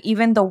 And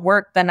even the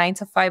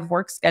 9-to-5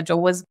 work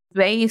schedule was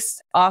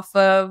based off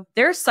of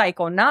their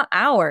cycle, not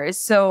ours.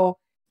 So,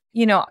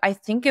 I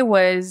think it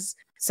was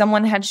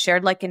someone had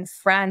shared like in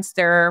France,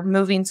 they're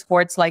moving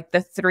towards like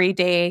the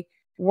 3-day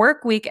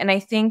work week. And I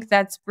think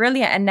that's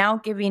brilliant. And now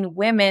giving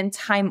women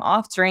time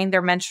off during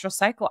their menstrual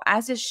cycle,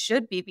 as it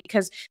should be,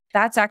 because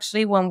that's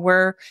actually when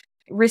we're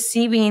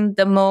receiving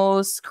the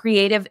most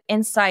creative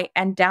insight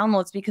and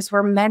downloads, because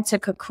we're meant to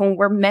cocoon.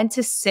 We're meant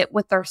to sit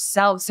with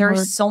ourselves. There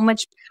is so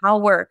much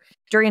power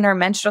during our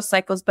menstrual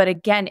cycles. But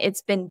again,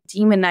 it's been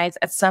demonized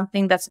as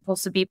something that's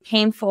supposed to be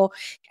painful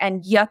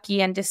and yucky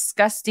and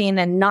disgusting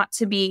and not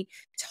to be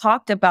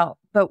talked about.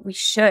 But we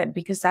should,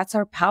 because that's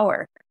our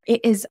power.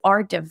 It is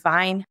our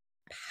divine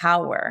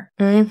power.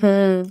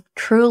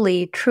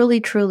 Truly, truly,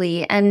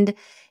 truly. And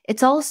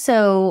it's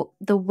also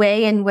the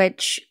way in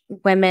which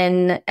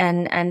women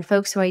and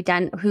folks who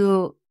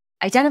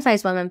identify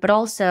as women, but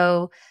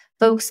also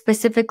folks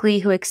specifically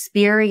who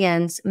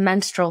experience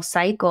menstrual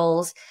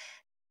cycles,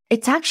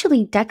 it's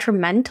actually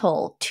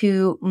detrimental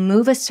to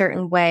move a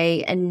certain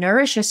way and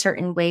nourish a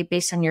certain way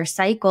based on your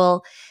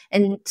cycle.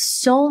 And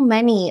so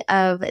many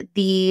of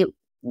the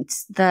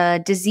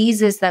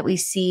diseases that we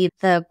see,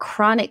 the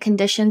chronic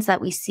conditions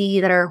that we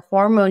see that are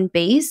hormone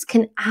based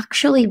can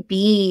actually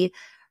be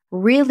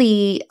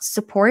really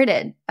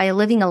supported by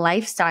living a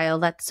lifestyle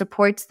that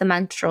supports the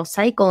menstrual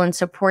cycle and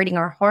supporting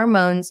our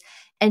hormones,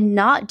 and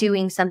not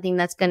doing something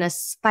that's going to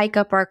spike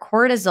up our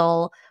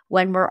cortisol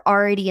when we're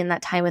already in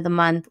that time of the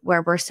month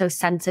where we're so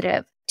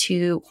sensitive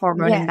to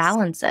hormone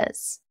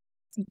imbalances.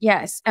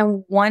 Yes.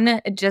 And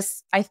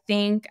I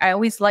think I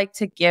always like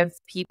to give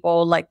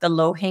people like the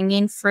low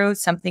hanging fruit,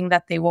 something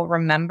that they will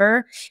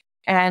remember.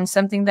 And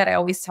something that I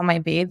always tell my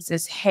babes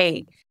is,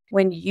 hey,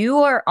 when you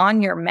are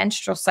on your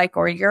menstrual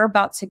cycle or you're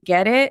about to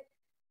get it,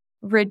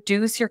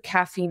 reduce your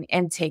caffeine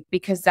intake,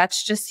 because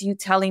that's just you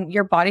telling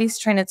your body's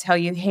trying to tell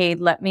you, hey,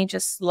 let me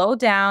just slow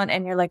down.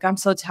 And you're like, I'm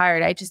so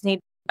tired. I just need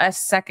a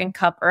second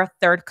cup or a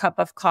third cup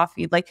of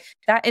coffee. Like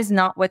that is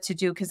not what to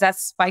do, because that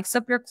spikes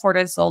up your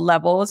cortisol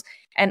levels.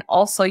 And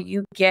also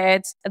you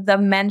get the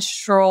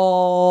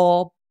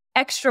menstrual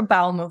extra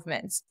bowel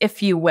movements,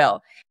 if you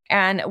will.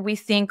 And we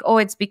think, oh,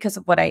 it's because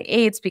of what I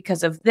ate, it's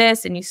because of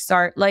this. And you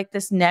start like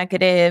this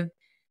negative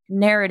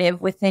narrative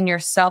within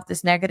yourself,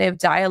 this negative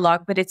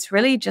dialogue, but it's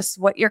really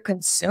just what you're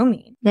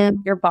consuming. Yeah.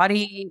 Your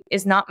body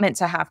is not meant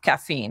to have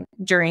caffeine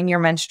during your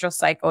menstrual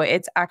cycle.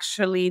 It's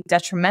actually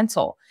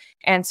detrimental.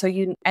 And so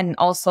and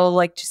also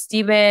like just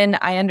even,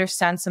 I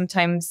understand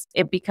sometimes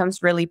it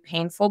becomes really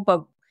painful,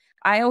 but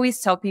I always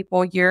tell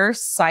people your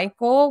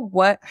cycle,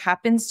 what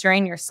happens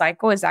during your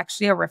cycle is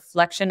actually a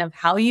reflection of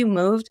how you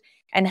moved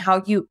and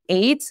how you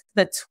ate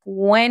the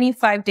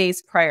 25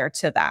 days prior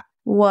to that.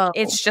 Whoa.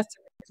 It's just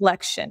a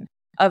reflection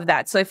of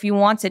that. So if you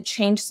want to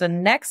change the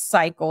next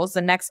cycles,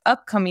 the next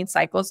upcoming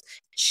cycles,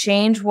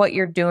 change what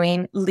you're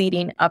doing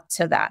leading up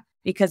to that.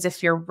 Because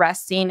if you're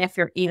resting, if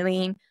you're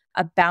eating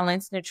a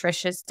balanced,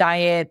 nutritious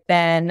diet,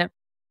 then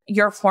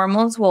your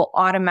hormones will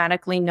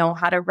automatically know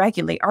how to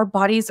regulate. Our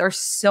bodies are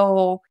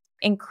so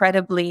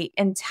incredibly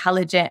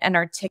intelligent and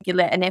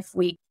articulate. And if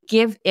we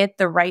give it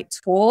the right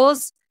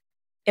tools,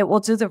 it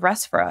will do the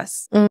rest for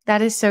us.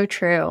 That is so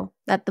true,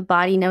 that the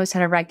body knows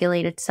how to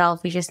regulate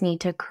itself. We just need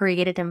to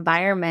create an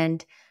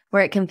environment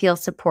where it can feel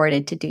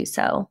supported to do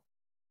so.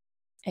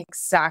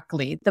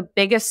 Exactly. The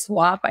biggest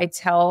swap I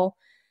tell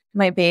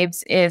my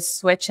babes is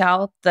switch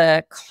out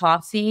the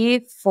coffee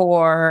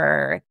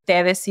for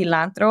té de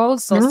cilantro.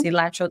 So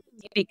cilantro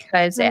tea,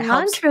 because it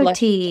helps. Cilantro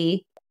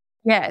tea.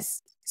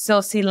 Yes. So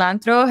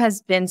cilantro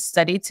has been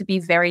studied to be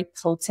very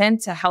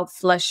potent to help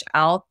flush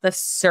out the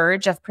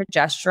surge of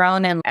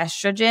progesterone and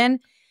estrogen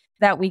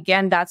that we get.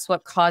 And that's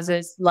what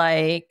causes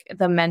like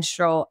the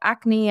menstrual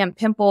acne and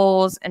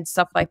pimples and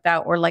stuff like that,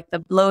 or like the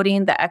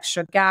bloating, the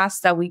extra gas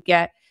that we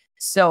get.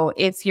 So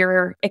if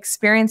you're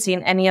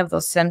experiencing any of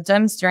those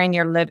symptoms during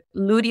your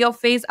luteal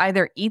phase,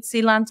 either eat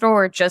cilantro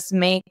or just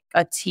make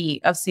a tea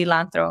of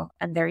cilantro.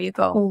 And there you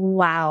go.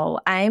 Wow.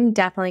 I'm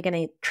definitely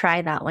going to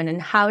try that one.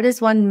 And how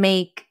does one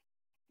make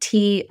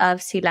tea of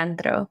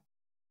cilantro?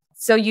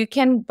 So you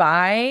can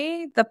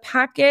buy the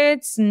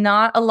packets.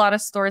 Not a lot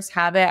of stores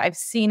have it. I've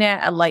seen it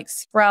at like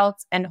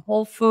Sprouts and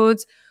Whole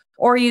Foods.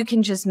 Or you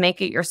can just make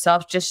it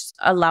yourself, just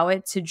allow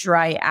it to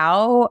dry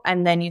out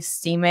and then you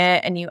steam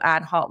it and you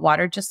add hot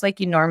water just like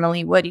you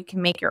normally would. You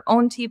can make your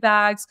own tea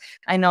bags.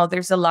 I know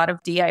there's a lot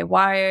of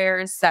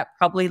DIYers that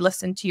probably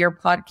listen to your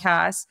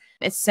podcast.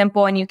 It's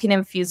simple and you can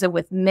infuse it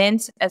with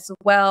mint as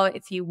well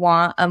if you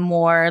want a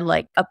more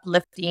like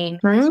uplifting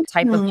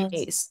type of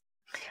taste.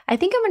 I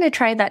think I'm going to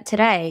try that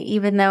today,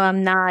 even though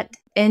I'm not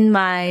in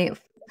my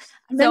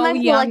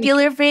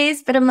molecular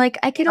phase, but I'm like,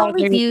 I could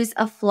always use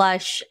a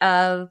flush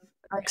of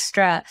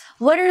extra.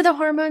 What are the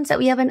hormones that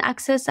we have an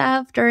excess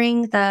of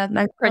during the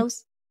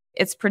menopause?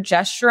 It's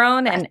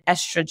progesterone and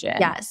estrogen.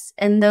 Yes.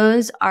 And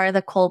those are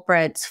the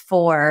culprits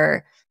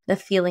for the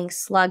feeling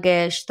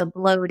sluggish, the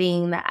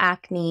bloating, the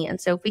acne. And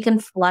so if we can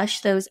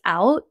flush those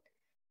out,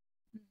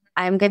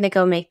 I'm going to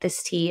go make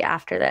this tea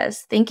after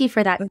this. Thank you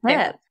for that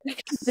tip.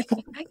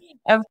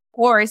 Of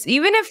course.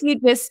 Even if you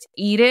just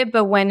eat it,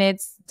 but when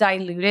it's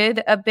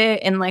diluted a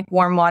bit in like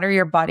warm water,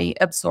 your body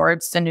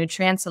absorbs the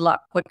nutrients a lot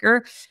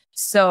quicker.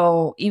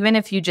 So even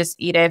if you just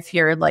eat it, if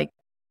you're like,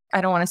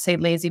 I don't want to say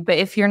lazy, but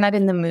if you're not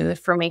in the mood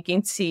for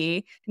making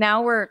tea,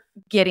 now we're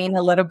getting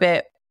a little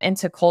bit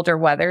into colder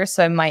weather.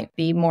 So it might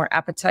be more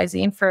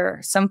appetizing for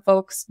some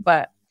folks,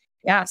 but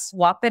yeah,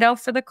 swap it out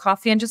for the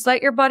coffee and just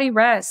let your body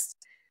rest.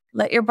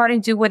 Let your body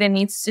do what it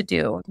needs to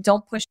do.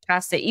 Don't push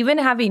past it. Even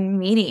having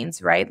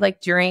meetings, right? Like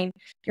during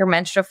your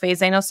menstrual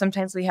phase, I know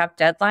sometimes we have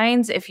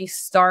deadlines. If you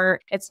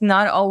start, it's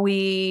not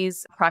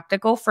always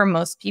practical for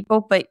most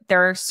people, but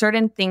there are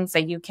certain things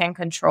that you can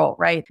control,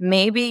 right?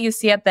 Maybe you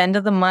see at the end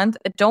of the month,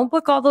 don't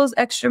book all those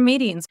extra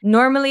meetings.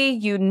 Normally,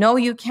 you know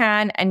you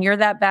can, and you're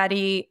that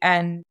baddie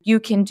and you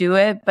can do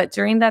it. But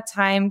during that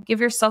time,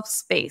 give yourself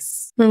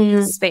space.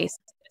 Space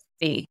to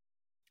be.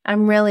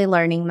 I'm really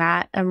learning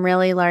that. I'm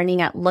really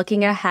learning at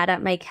looking ahead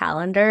at my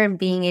calendar and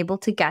being able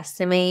to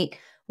guesstimate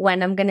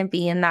when I'm going to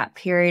be in that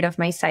period of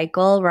my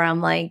cycle where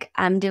I'm like,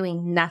 I'm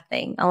doing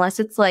nothing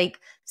unless it's like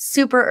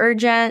super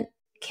urgent,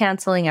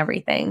 canceling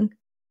everything.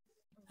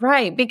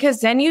 Right. Because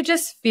then you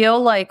just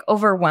feel like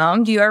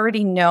overwhelmed. You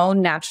already know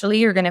naturally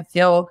you're going to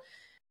feel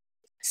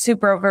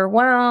super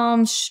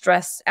overwhelmed,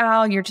 stressed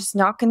out. You're just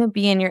not going to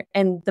be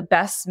in the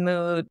best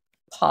mood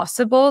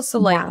possible. So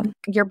like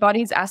your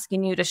body's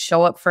asking you to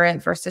show up for it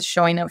versus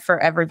showing up for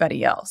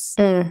everybody else.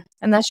 And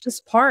that's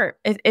just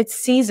it's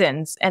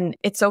seasons and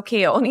it's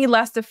okay. It only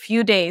lasts a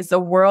few days. The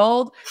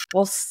world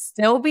will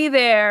still be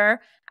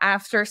there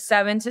after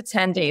 7 to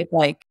 10 days.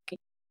 Like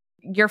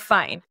you're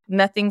fine.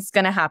 Nothing's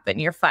going to happen.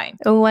 You're fine.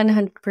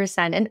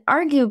 100%. And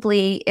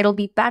arguably it'll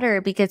be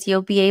better because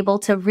you'll be able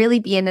to really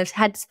be in a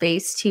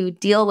headspace to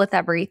deal with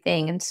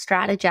everything and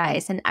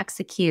strategize and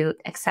execute,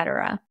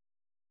 etc.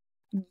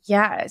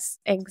 Yes,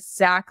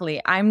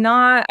 exactly. I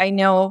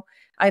know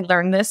I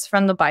learned this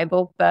from the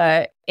Bible,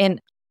 but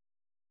in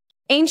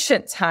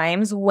ancient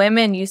times,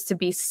 women used to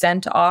be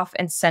sent off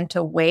and sent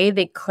away.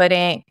 They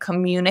couldn't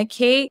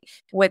communicate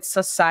with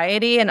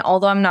society. And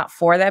although I'm not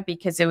for that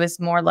because it was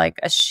more like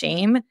a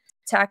shame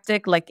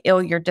tactic, like, ew,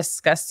 you're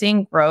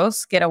disgusting,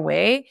 gross, get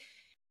away.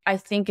 I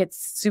think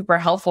it's super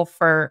helpful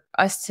for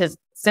us to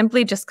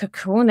simply just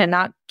cocoon and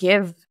not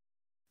give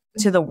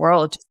to the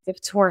world, just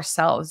give to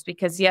ourselves,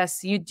 because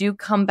yes, you do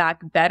come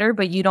back better,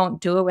 but you don't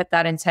do it with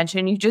that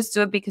intention. You just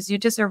do it because you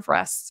deserve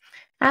rest.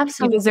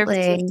 Absolutely.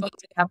 You deserve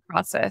to have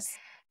process.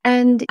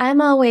 And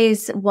I'm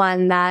always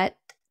one that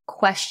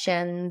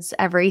questions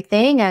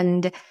everything.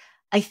 And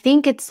I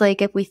think it's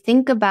like, if we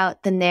think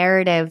about the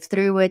narrative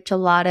through which a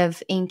lot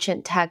of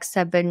ancient texts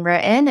have been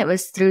written, it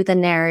was through the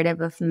narrative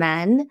of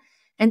men.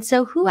 And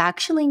so who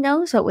actually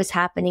knows what was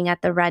happening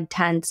at the red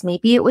tents?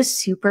 Maybe it was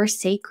super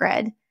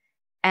sacred.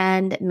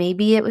 And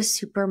maybe it was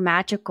super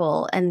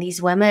magical and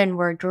these women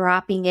were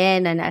dropping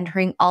in and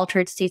entering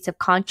altered states of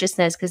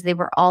consciousness because they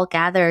were all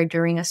gathered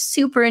during a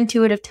super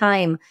intuitive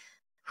time.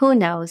 Who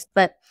knows?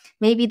 But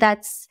maybe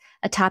that's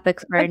a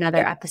topic for another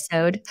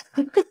episode.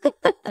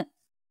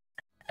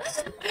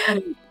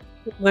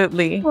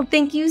 Absolutely. Well,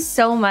 thank you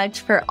so much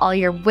for all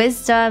your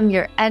wisdom,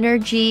 your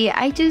energy.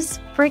 I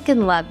just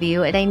freaking love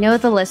you. And I know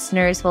the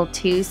listeners will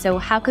too. So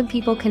how can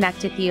people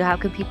connect with you? How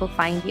can people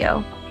find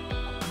you?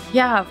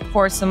 Yeah, of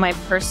course. So my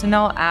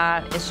personal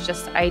is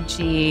just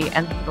IG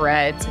and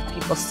Threads, if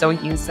people still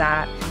use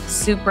that.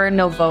 Super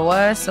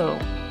Novoa. So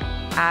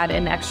add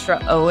an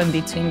extra O in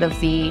between the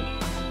V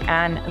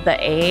and the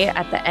A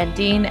at the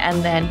ending.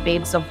 And then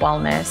Babes of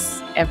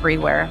Wellness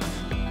everywhere.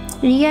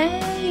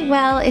 Yay!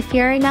 Well, if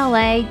you're in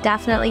LA,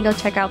 definitely go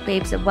check out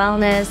Babes of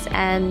Wellness.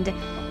 And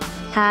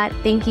Kat,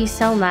 thank you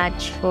so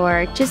much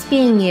for just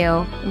being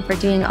you and for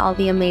doing all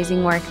the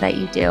amazing work that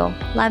you do.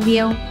 Love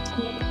you.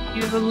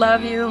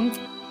 Love you.